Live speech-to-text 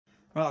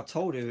Well, I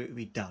told you it would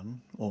be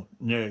done, or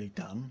nearly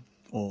done,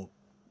 or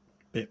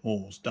a bit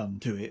more's done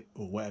to it,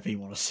 or whatever you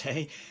want to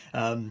say.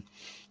 But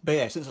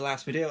yeah, since the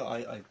last video,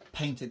 I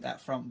painted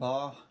that front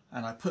bar,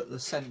 and I put the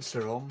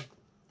sensor on,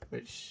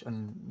 which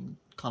kind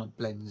of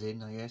blends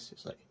in, I guess.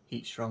 It's like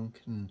heat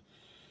shrunk, and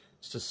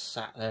it's just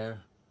sat there.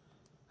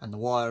 And the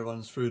wire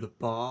runs through the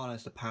bar, and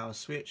there's the power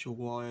switch all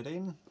wired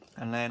in.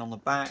 And then on the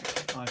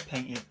back, I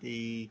painted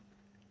the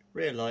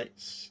rear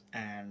lights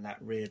and that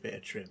rear bit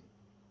of trim.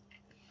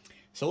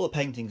 So all the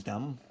painting's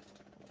done.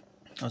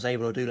 I was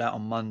able to do that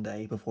on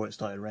Monday before it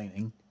started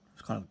raining. It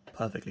was kind of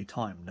perfectly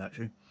timed,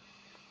 actually.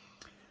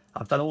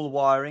 I've done all the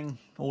wiring,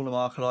 all the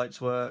marker lights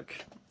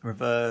work,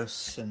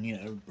 reverse and, you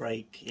know,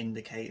 brake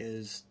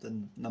indicators, the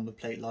number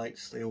plate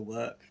lights, they all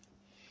work.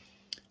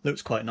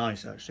 Looks quite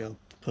nice, actually. I'll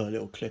put a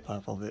little clip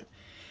up of it.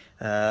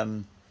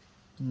 I'm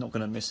not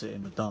going to miss it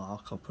in the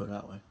dark, I'll put it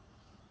that way.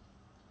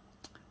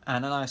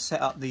 And then I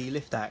set up the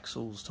lift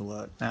axles to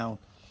work. Now,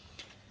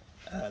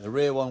 the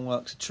rear one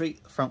works a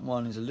treat, the front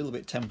one is a little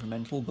bit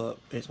temperamental, but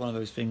it's one of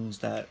those things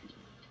that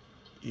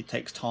it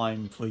takes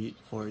time for you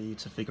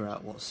to figure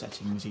out what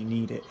settings you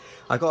need it.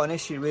 I got an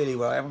issue really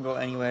where I haven't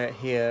got anywhere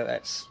here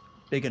that's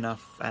big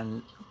enough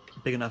and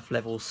big enough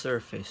level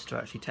surface to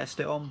actually test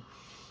it on.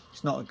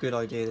 It's not a good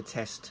idea to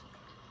test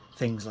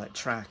things like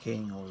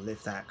tracking or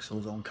lift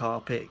axles on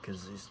carpet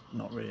because it's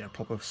not really a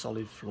proper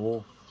solid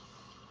floor.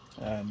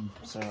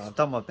 So I've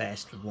done my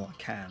best with what I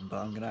can, but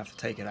I'm going to have to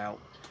take it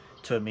out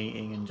to a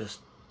meeting and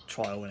just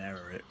trial and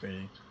error it,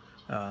 really.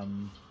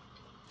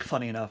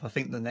 Funny enough, I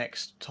think the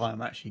next time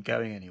I'm actually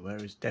going anywhere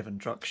is Devon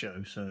Truck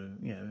Show, so,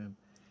 you know,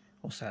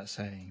 what's that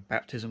saying?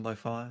 Baptism by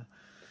fire?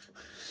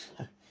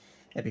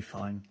 It'll be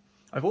fine.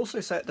 I've also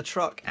set the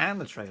truck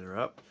and the trailer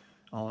up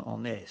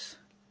on this,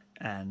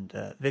 and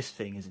this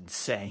thing is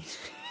insane.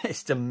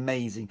 It's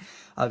amazing.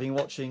 I've been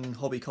watching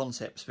Hobby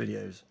Concepts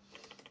videos,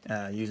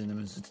 using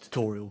them as a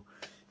tutorial.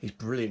 He's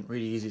brilliant,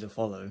 really easy to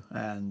follow,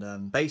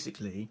 and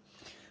basically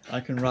I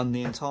can run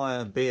the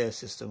entire beer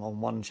system on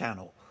one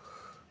channel,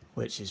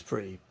 which is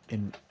pretty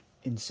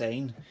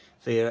insane,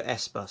 via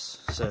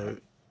S-Bus. So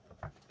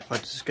if I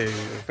just go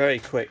a very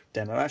quick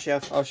demo, actually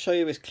I'll show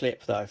you this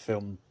clip that I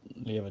filmed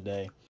the other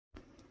day.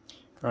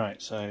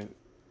 Right, so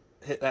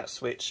hit that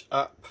switch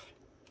up.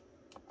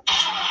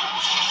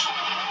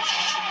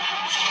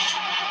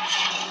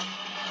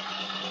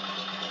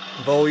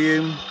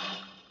 Volume.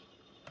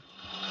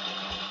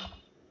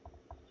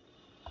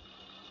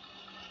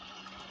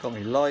 Got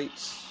me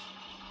lights.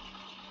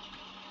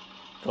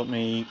 Got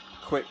me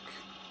quick,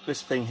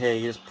 this thing here,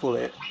 you just pull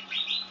it.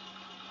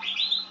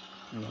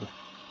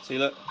 See,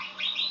 look.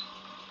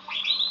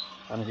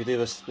 And if you do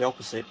this the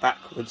opposite,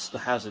 backwards, the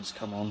hazards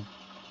come on.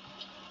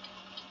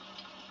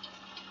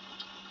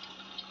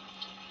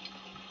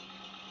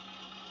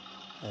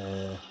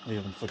 I've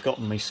even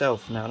forgotten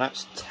myself now.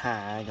 That's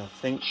tag, I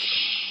think.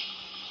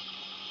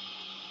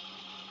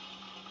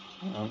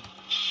 Hang on.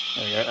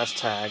 There we go, that's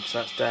tag, so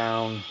that's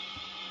down.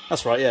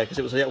 That's right, yeah, because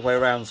it was the other way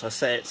around, so I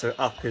set it so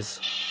up is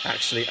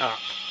actually up.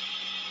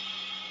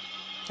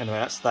 Anyway,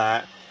 that's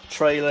that.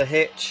 Trailer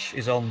hitch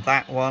is on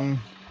that one.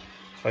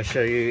 If I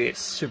show you, it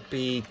should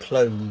be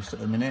closed at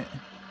the minute.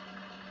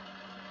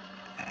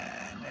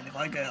 And then if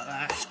I go like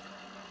that,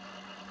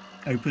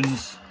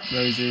 opens,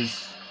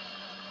 closes,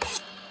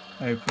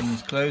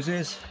 opens,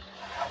 closes.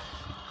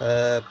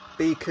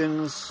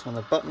 Beacons on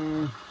the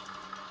button.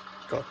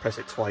 Got to press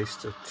it twice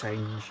to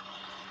change.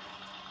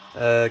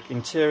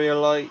 Interior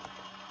light.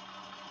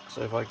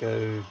 So if I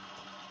turn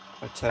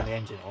the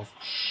engine off,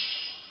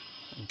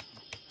 and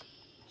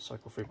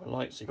cycle through my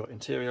lights, so you've got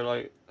interior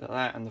light like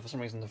that, and for some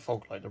reason the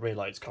fog light, the rear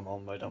lights come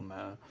on, but it doesn't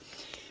matter.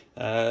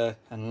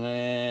 And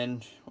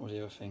then, what was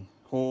the other thing?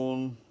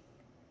 Horn,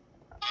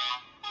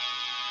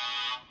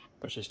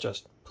 which is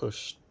just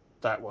push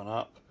that one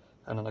up,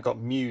 and then I got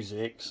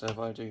music, so if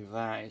I do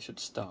that it should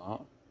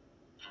start.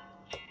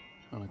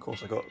 And of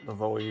course I got the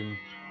volume,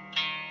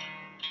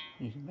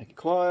 you can make it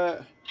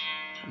quiet,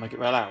 or make it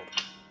real loud.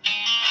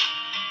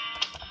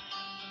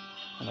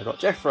 And I've got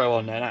Jethro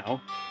on there now.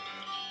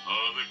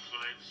 Oh, the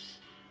cliffs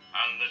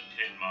and the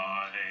tin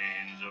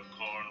mines of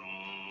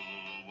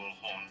Cornwall will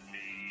haunt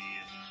me.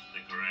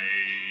 The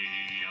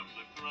grey of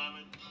the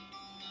granite,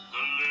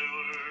 the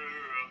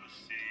lure of the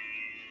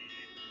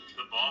sea,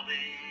 the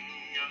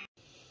bobbing and...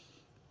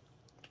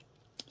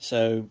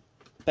 So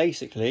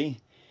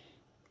basically,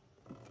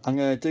 I'm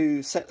going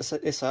to set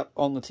this up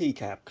on the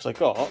T-cab because I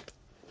got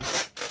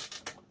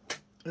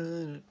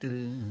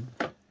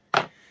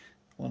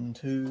 1,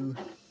 2,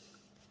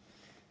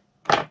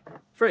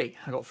 3.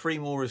 I got 3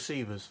 more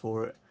receivers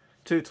for it,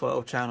 2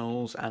 12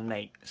 channels and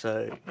 8.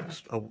 So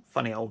it's a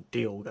funny old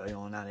deal going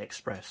on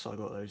AliExpress. So I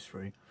got those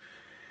 3.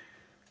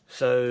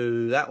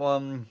 So that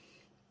one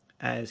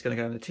is going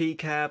to go in the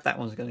T-cab. That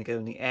one's going to go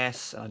in the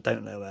S. And I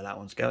don't know where that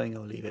one's going.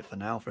 I'll leave it for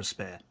now for a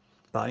spare.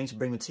 But I need to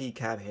bring the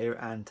T-cab here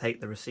and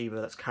take the receiver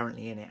that's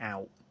currently in it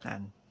out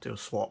and do a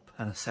swap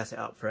and set it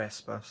up for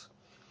S-Bus.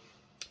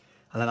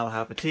 And then I'll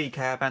have the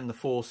T-cab and the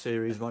 4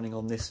 Series running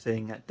on this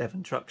thing at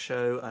Devon Truck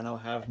Show, and I'll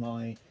have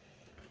my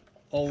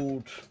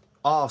old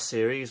R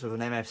series with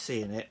an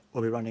MFC in it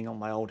will be running on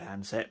my old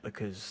handset,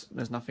 because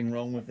there's nothing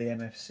wrong with the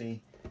MFC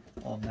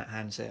on that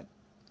handset,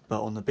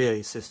 but on the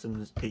BAE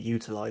systems it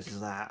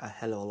utilises that a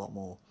hell of a lot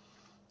more.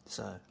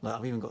 So like,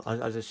 I've even got,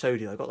 I just showed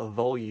you, I got the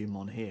volume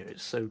on here,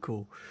 it's so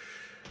cool.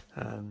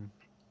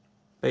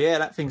 But yeah,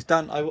 that thing's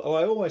done. I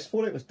always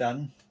thought it was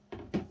done,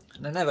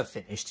 and I never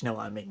finished, you know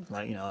what I mean,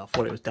 like, you know, I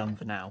thought it was done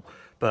for now,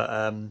 but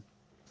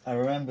I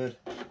remembered,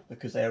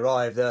 because they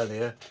arrived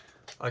earlier,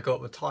 I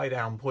got the tie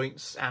down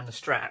points and the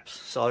straps,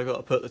 so I got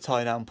to put the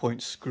tie down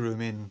points, screw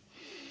them in.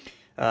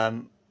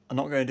 I'm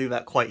not going to do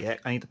that quite yet.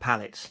 I need the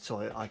pallets,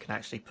 so I can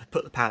actually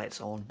put the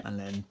pallets on and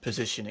then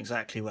position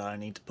exactly where I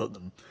need to put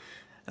them.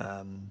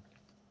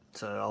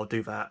 So I'll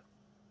do that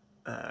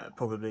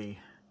probably.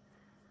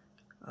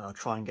 I'll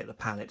try and get the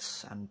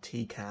pallets and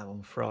TCAB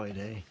on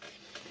Friday.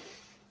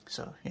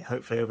 So yeah,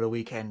 hopefully over the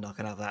weekend I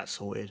can have that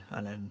sorted,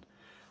 and then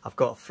I've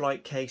got a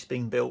flight case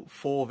being built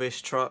for this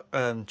truck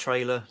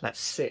trailer that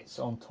sits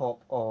on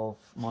top of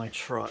my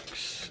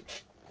trucks.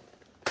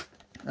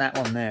 That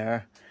one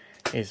there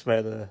is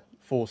where the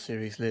 4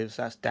 Series lives,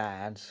 that's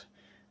Dad's,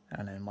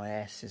 and then my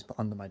S is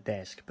under my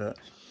desk. But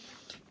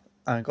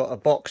I've got a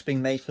box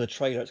being made for the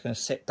trailer. It's going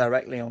to sit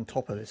directly on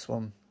top of this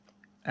one,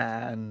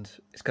 and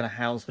it's going to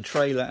house the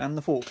trailer and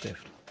the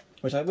forklift,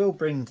 which I will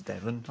bring to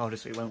Devon.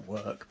 Obviously it won't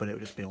work, but it will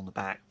just be on the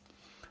back.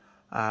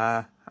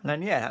 And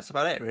then yeah, that's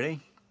about it really.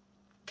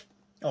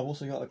 I've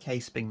also got a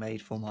case being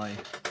made for my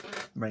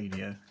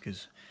radio,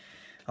 because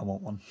I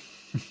want one.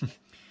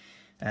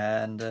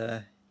 And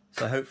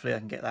so hopefully I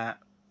can get that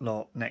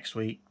lot next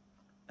week,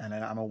 and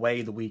then I'm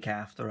away the week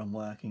after. I'm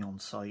working on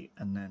site,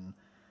 and then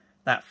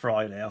that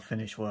Friday I'll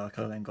finish work.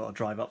 I've then got to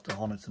drive up to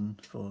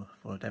Honiton for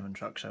a Devon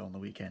Truck Show on the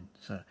weekend.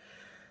 So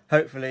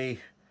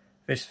hopefully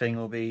this thing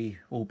will be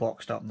all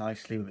boxed up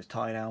nicely with its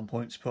tie down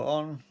points put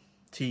on.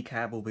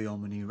 TCAB will be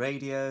on the new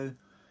radio,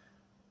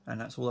 and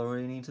that's all I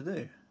really need to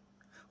do.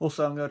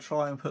 Also, I'm going to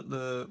try and put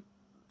the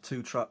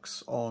 2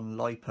 trucks on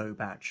LiPo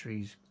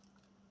batteries.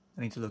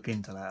 I need to look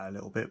into that a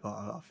little bit, but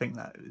I think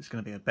that it's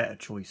going to be a better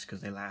choice,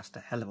 because they last a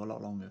hell of a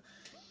lot longer.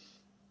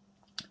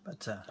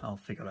 But I'll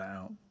figure that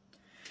out.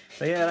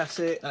 But yeah, that's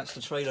it. That's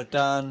the trailer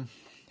done.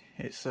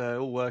 It's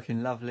all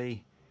working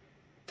lovely.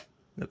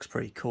 Looks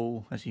pretty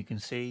cool, as you can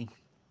see.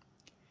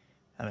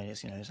 I mean,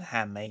 it's, you know, it's a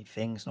handmade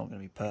thing. It's not going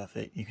to be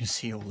perfect. You can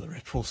see all the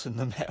ripples in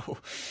the metal.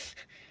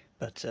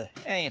 But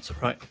hey, it's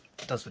alright.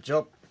 It does the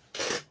job.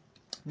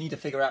 Need to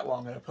figure out what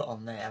I'm going to put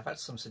on there. I've had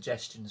some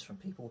suggestions from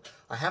people.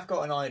 I have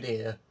got an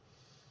idea.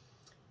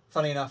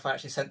 Funny enough, I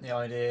actually sent the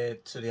idea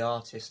to the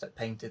artist that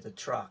painted the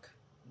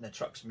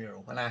truck's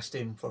mural, and asked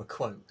him for a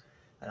quote.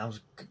 And I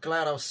was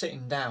glad I was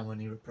sitting down when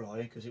he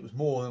replied, because it was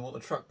more than what the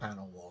truck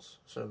panel was.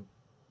 So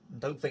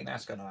don't think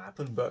that's going to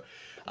happen. But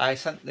I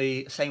sent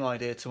the same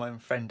idea to my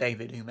friend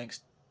David, who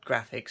makes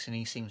graphics, and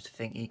he seems to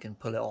think he can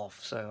pull it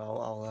off. So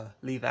I'll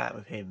leave that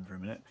with him for a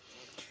minute,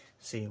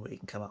 see what he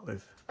can come up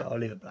with. But I'll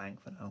leave it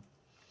blank for now.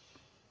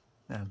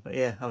 But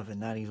yeah, other than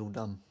that, he's all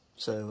done.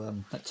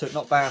 So that took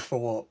not bad for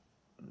what,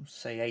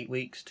 say 8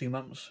 weeks, 2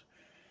 months.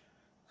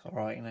 It's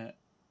alright, isn't it?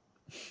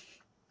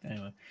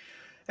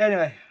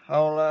 Anyway,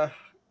 I'll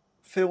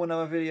film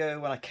another video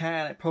when I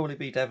can. It'll probably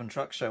be Devon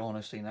Truck Show,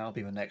 honestly. Now will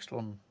be the next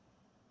one.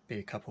 Be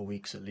a couple of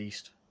weeks at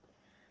least.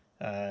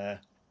 And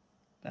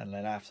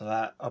then after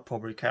that, I'll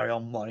probably carry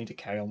on. Well, I need to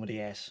carry on with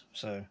the S.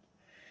 So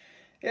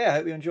yeah, I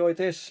hope you enjoyed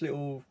this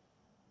little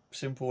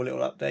simple little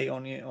update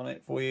on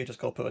it for you. Just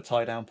got to put a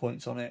tie down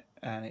points on it,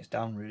 and it's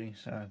done really.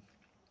 So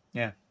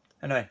yeah.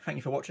 Anyway, thank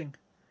you for watching,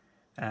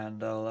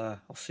 and I'll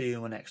see you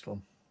in the next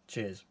one.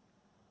 Cheers.